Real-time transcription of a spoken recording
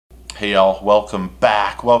Hey y'all, welcome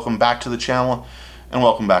back. Welcome back to the channel and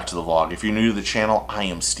welcome back to the vlog. If you're new to the channel, I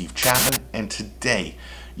am Steve Chapman, and today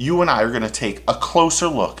you and I are going to take a closer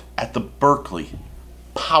look at the Berkley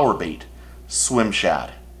Powerbait Swim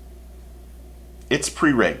Shad. It's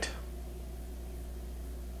pre-rigged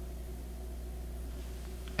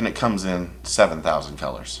and it comes in 7,000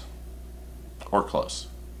 colors or close.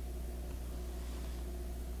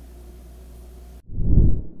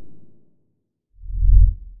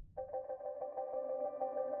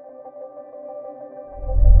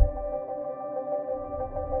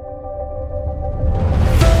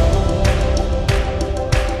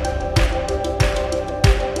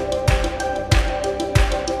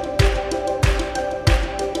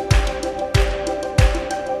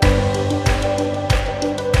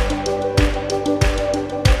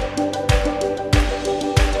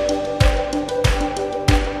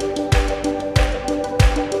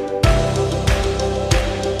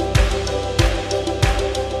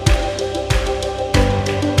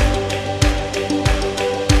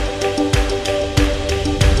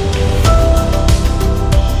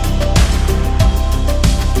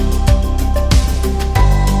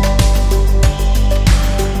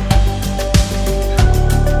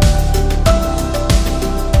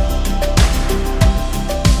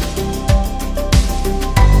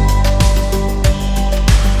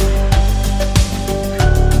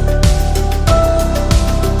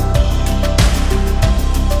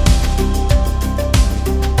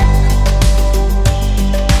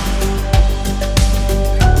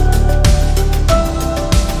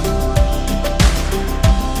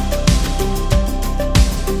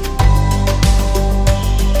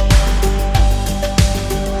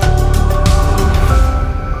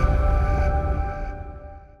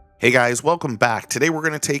 Hey guys, welcome back. Today we're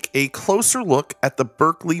going to take a closer look at the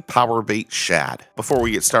Berkley Powerbait Shad. Before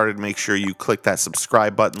we get started, make sure you click that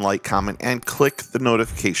subscribe button, like, comment, and click the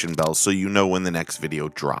notification bell so you know when the next video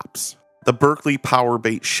drops. The Berkley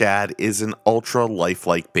Powerbait Shad is an ultra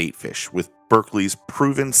lifelike baitfish with Berkley's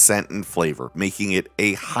proven scent and flavor, making it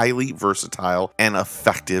a highly versatile and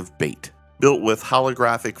effective bait. Built with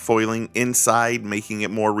holographic foiling inside, making it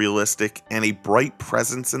more realistic, and a bright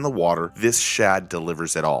presence in the water, this shad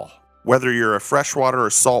delivers it all. Whether you're a freshwater or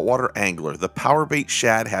saltwater angler, the Powerbait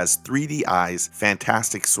Shad has 3D eyes,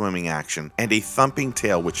 fantastic swimming action, and a thumping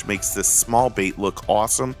tail which makes this small bait look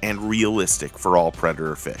awesome and realistic for all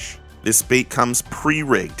predator fish. This bait comes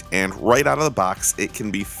pre-rigged, and right out of the box it can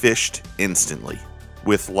be fished instantly.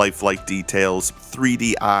 With lifelike details,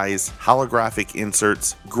 3D eyes, holographic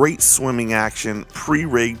inserts, great swimming action,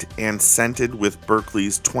 pre-rigged and scented with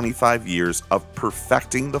Berkley's 25 years of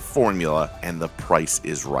perfecting the formula, and the price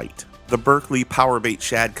is right. The Berkley Powerbait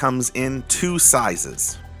Shad comes in two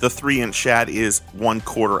sizes. The 3-inch shad is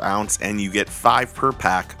 1/4 ounce and you get 5 per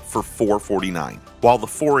pack for $4.49, while the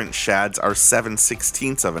 4-inch shads are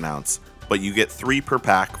 7/16 of an ounce, but you get 3 per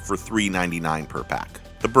pack for $3.99 per pack.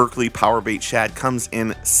 The Berkley Powerbait Shad comes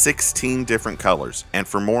in 16 different colors, and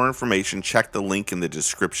for more information, check the link in the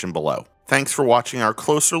description below. Thanks for watching our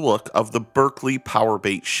closer look of the Berkley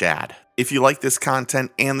Powerbait Shad. If you like this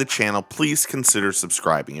content and the channel, please consider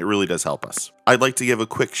subscribing. It really does help us. I'd like to give a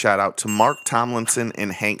quick shout out to Mark Tomlinson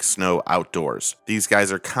and Hank Snow Outdoors. These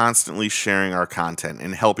guys are constantly sharing our content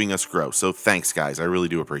and helping us grow, so thanks guys, I really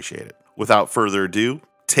do appreciate it. Without further ado,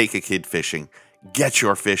 take a kid fishing, get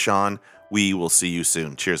your fish on. We will see you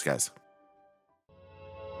soon. Cheers, guys.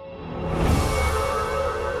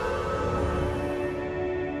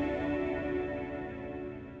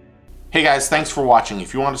 Hey guys, thanks for watching.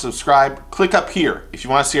 If you want to subscribe, click up here. If you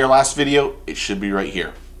want to see our last video, it should be right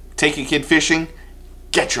here. Take a kid fishing,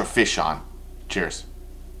 get your fish on. Cheers.